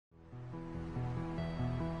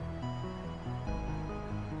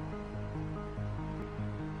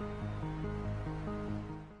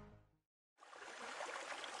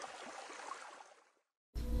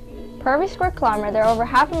Per every square kilometer, there are over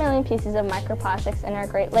 500,000 pieces of microplastics in our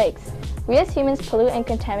Great Lakes. We as humans pollute and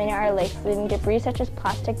contaminate our lakes, leaving debris such as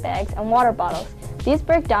plastic bags and water bottles. These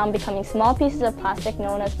break down, becoming small pieces of plastic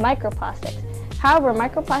known as microplastics. However,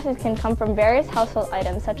 microplastics can come from various household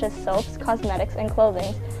items such as soaps, cosmetics, and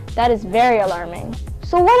clothing. That is very alarming.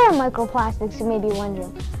 So what are microplastics, you may be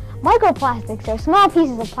wondering? Microplastics are small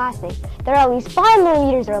pieces of plastic that are at least 5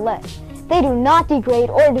 millimeters or less. They do not degrade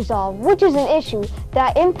or dissolve, which is an issue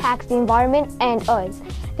that impacts the environment and us.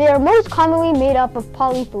 They are most commonly made up of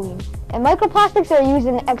polyethylene, and microplastics are used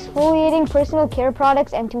in exfoliating personal care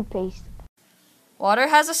products and toothpaste. Water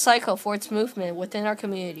has a cycle for its movement within our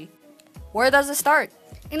community. Where does it start?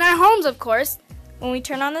 In our homes, of course. When we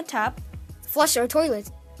turn on the tap, Flush our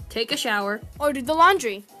toilets, take a shower, or do the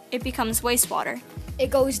laundry. it becomes wastewater. It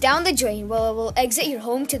goes down the drain where it will exit your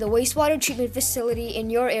home to the wastewater treatment facility in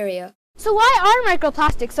your area. So why are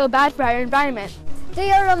microplastics so bad for our environment?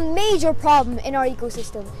 They are a major problem in our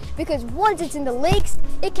ecosystem because once it's in the lakes,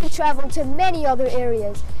 it can travel to many other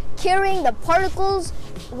areas, carrying the particles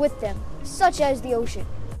with them, such as the ocean.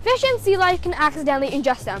 Fish and sea life can accidentally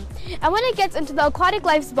ingest them, and when it gets into the aquatic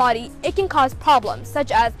life's body, it can cause problems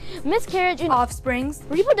such as miscarriage in offsprings,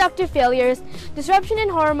 reproductive failures, disruption in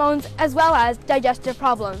hormones, as well as digestive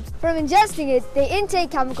problems. From ingesting it, they intake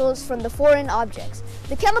chemicals from the foreign objects.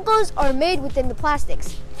 The chemicals are made within the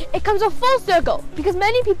plastics. It comes a full circle because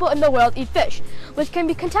many people in the world eat fish, which can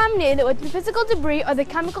be contaminated with the physical debris or the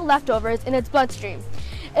chemical leftovers in its bloodstream.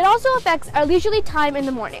 It also affects our leisurely time in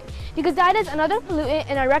the morning because that is another pollutant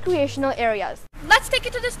in our recreational areas. Let's take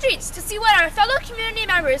it to the streets to see what our fellow community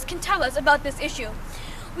members can tell us about this issue.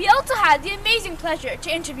 We also had the amazing pleasure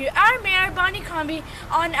to interview our Mayor, Bonnie Crombie,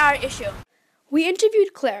 on our issue. We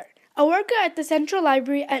interviewed Claire, a worker at the Central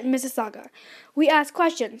Library at Mississauga. We asked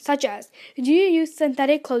questions such as, do you use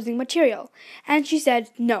synthetic clothing material? And she said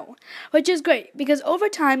no, which is great because over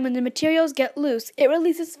time when the materials get loose, it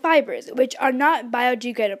releases fibers which are not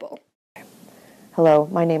biodegradable. Hello,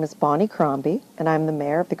 my name is Bonnie Crombie and I'm the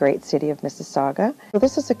mayor of the great city of Mississauga. So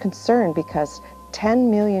this is a concern because 10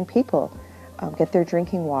 million people get their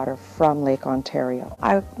drinking water from Lake Ontario.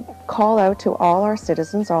 I call out to all our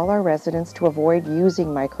citizens, all our residents to avoid using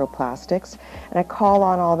microplastics, and I call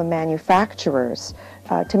on all the manufacturers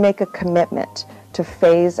to make a commitment to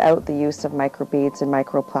phase out the use of microbeads and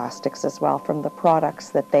microplastics as well from the products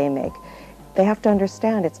that they make. They have to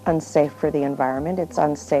understand it's unsafe for the environment, it's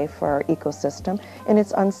unsafe for our ecosystem, and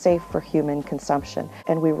it's unsafe for human consumption.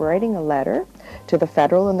 And we were writing a letter to the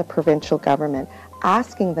federal and the provincial government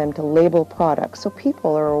asking them to label products so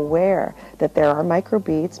people are aware that there are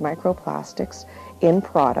microbeads, microplastics in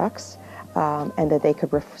products, and that they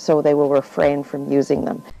could so they will refrain from using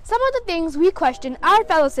them. Some of the things we question our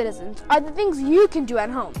fellow citizens are the things you can do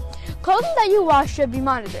at home. Clothing that you wash should be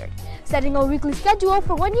monitored. Setting a weekly schedule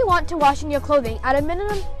for when you want to wash in your clothing at a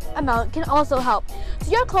minimum amount can also help,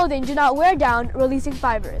 so your clothing do not wear down, releasing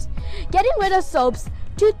fibers. Getting rid of soaps,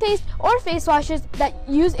 toothpaste, or face washes that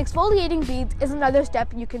use exfoliating beads is another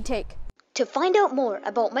step you can take. To find out more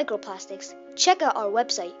about microplastics, check out our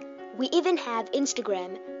website. We even have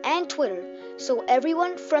Instagram and Twitter, so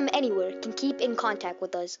everyone from anywhere can keep in contact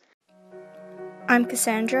with us. I'm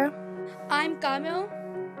Cassandra. I'm Kamil.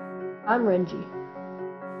 I'm Renji.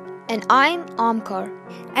 And I'm Amkar.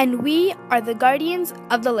 And we are the guardians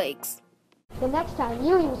of the lakes. The next time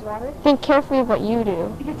you use rubber, Think carefully of what you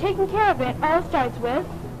do. Because taking care of it all starts with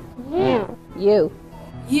You. You.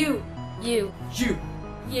 you. You.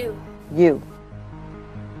 You. You.